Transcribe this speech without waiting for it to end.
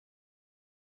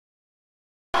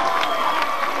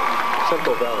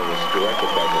Central Valley is directed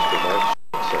by Mr. Mark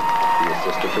Johnson. The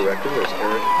assistant director is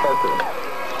Eric Parker.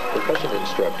 Percussion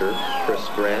instructor, Chris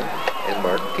Grant and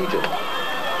Mark Pigeon.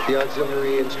 The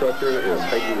auxiliary instructor is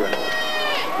Heidi Reynolds.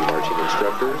 The marching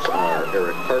instructors are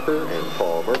Eric Parker and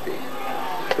Paul Murphy.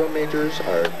 Drum majors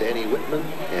are Danny Whitman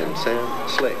and Sam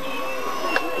Slade.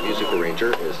 The music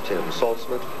arranger is Tim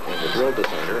Saltzman, and the drill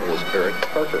designer is Eric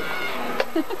Parker.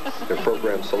 Their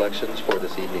program selections for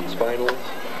this evening's finals,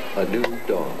 A New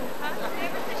Dawn.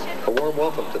 A warm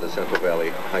welcome to the Central Valley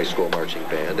High School Marching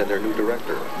Band and their new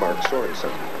director, Mark Sorensen.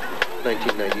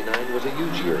 1999 was a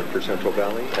huge year for Central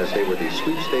Valley as they were the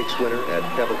Sweepstakes winner at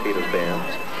Cavalcade of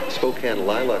Bands, Spokane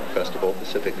Lilac Festival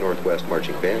Pacific Northwest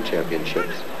Marching Band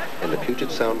Championships, and the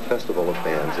Puget Sound Festival of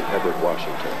Bands in Everett,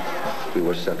 Washington. We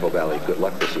wish Central Valley good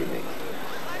luck this evening.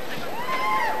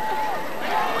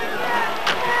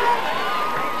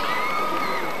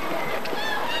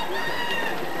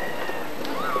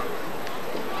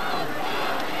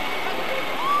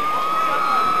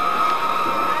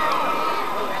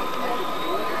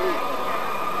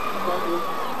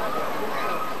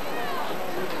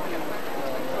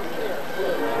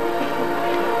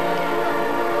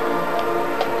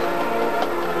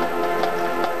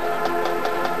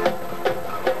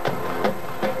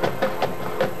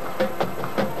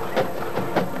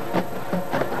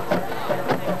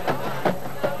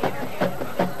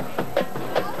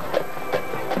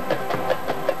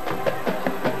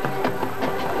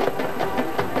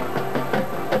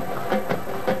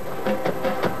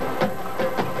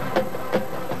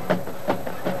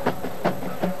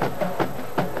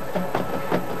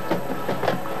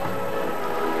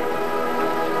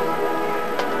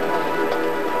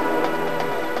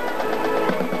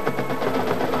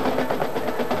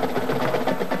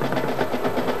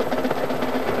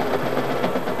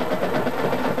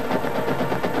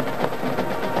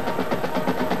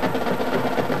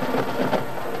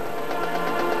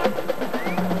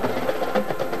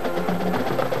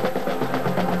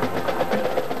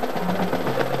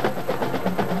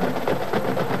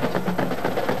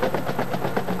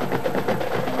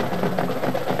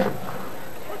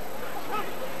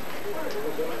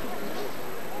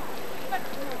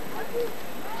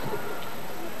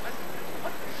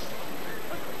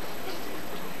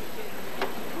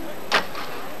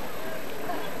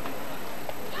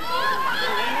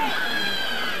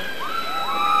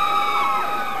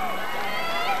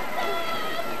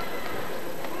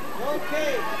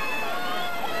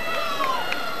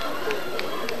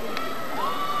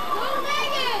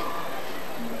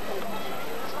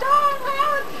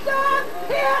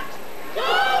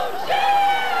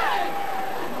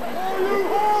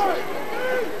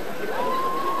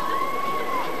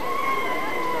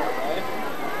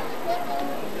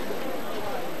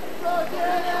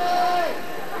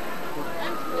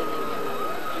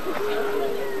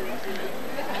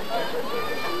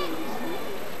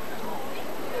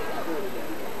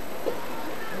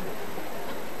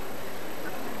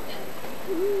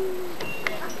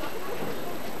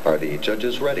 Are the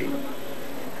judges ready?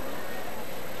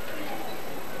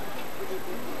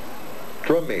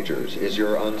 Drum majors, is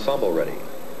your ensemble ready?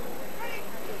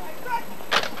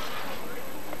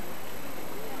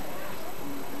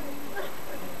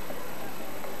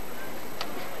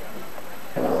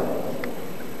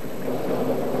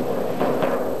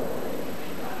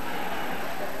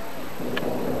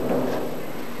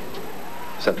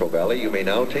 Central Valley, you may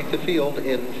now take the field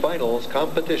in finals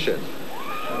competition.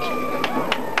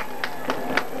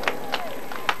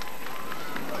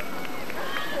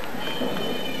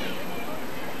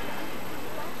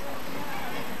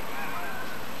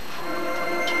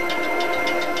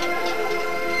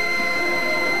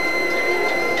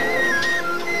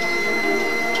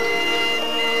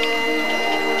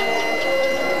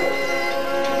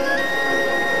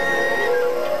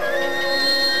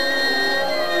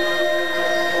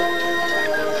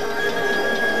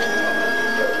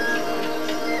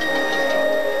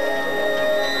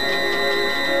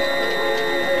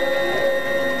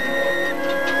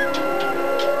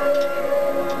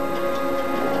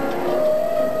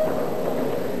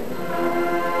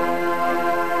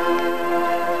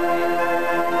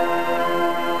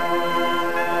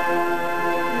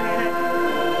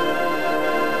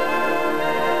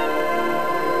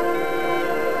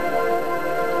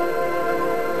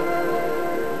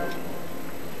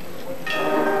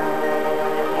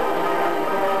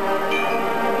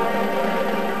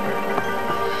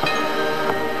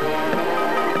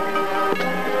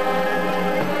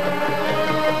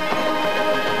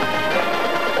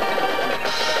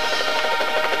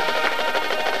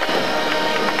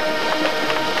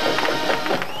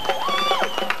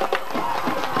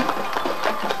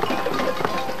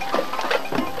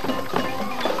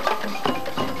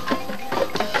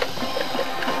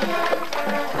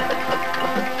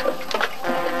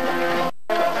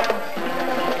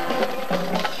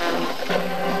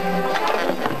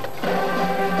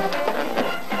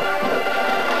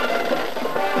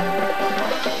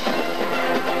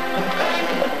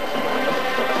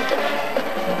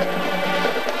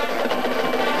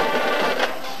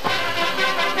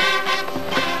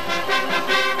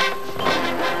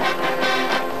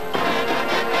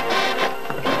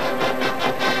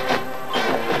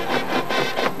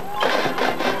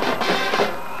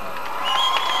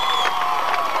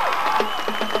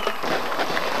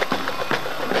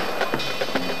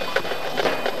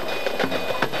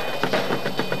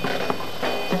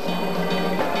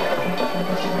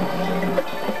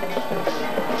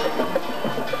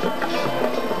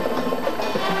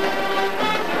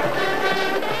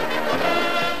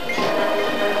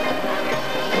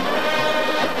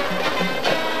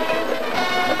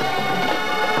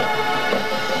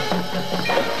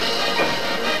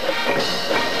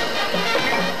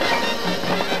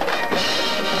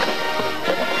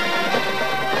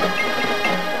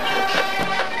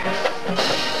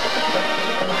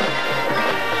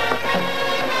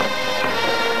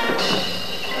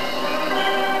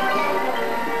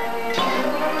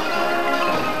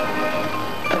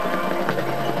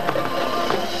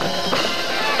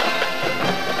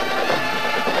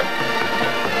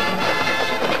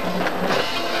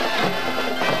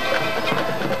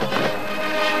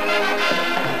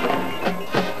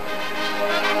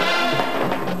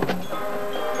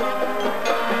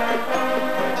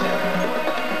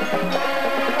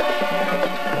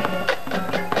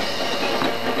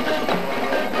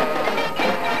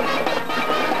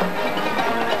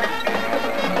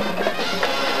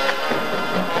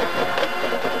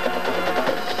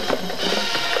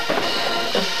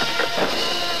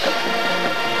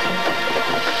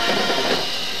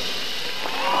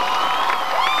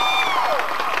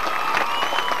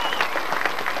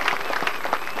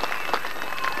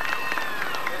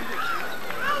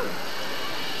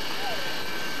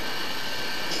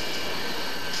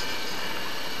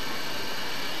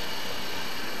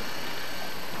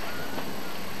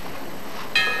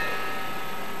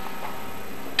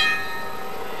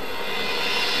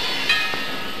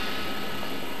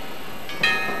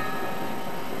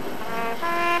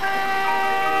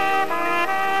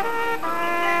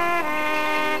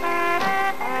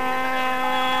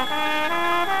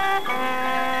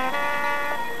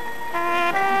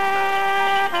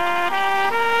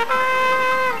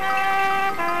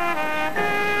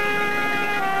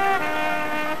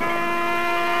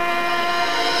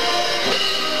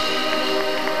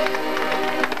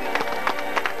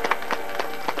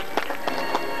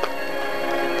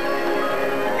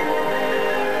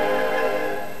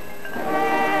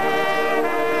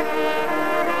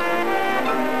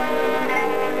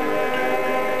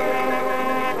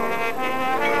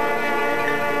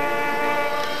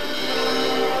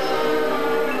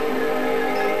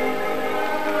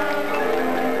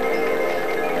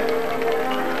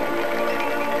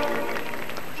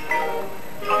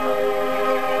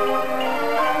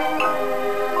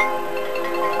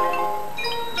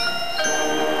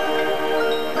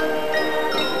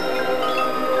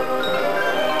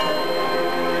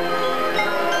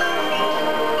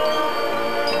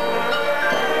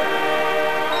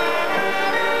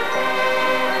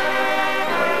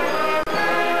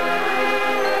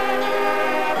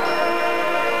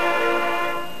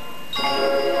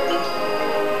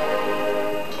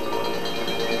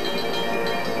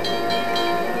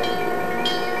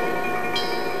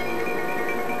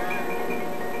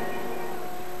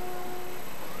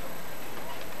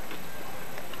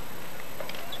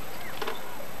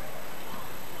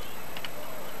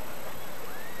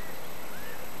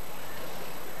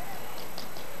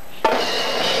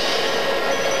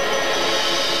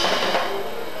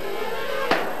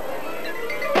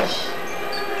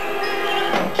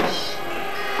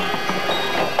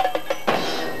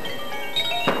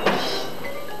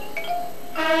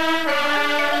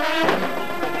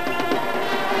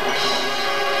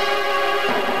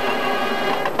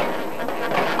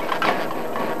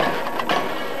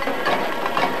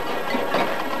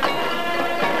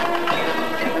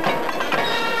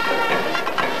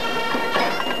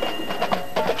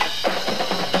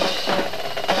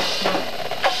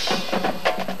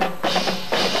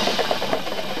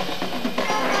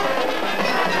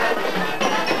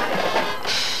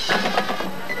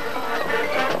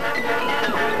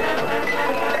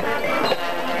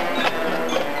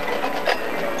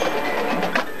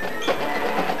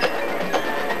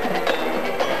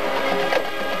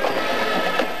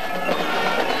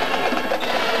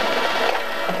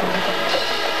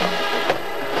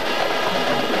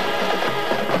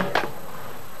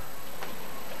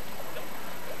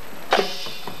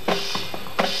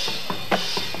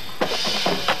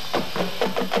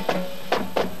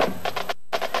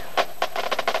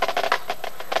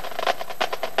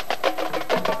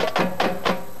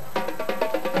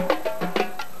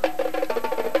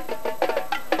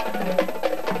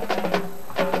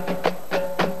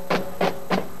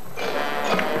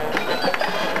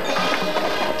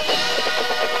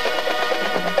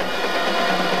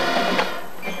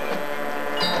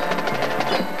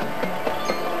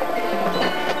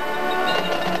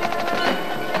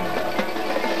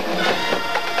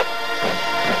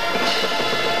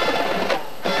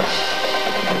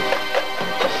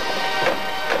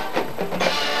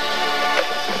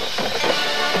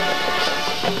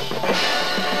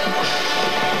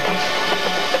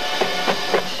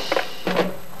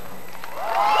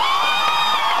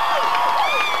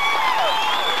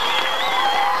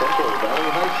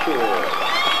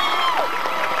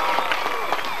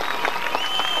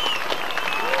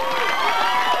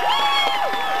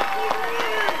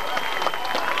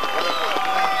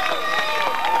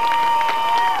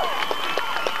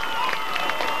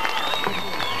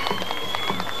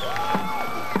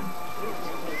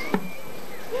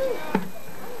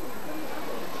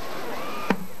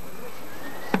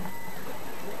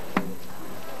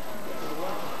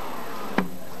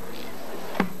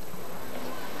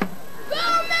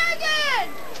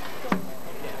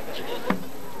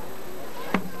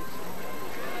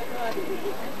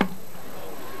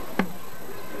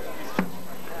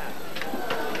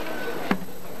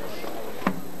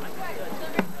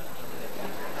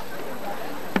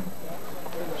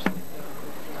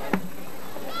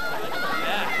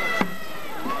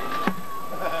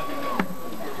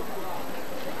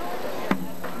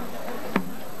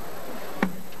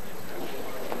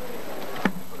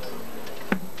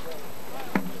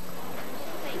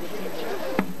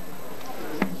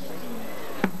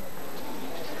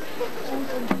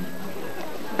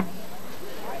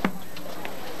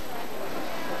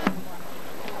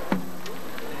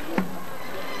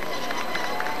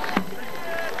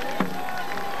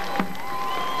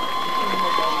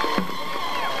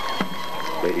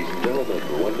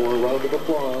 round of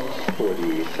applause for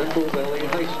the Central Valley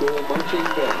High School marching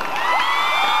band.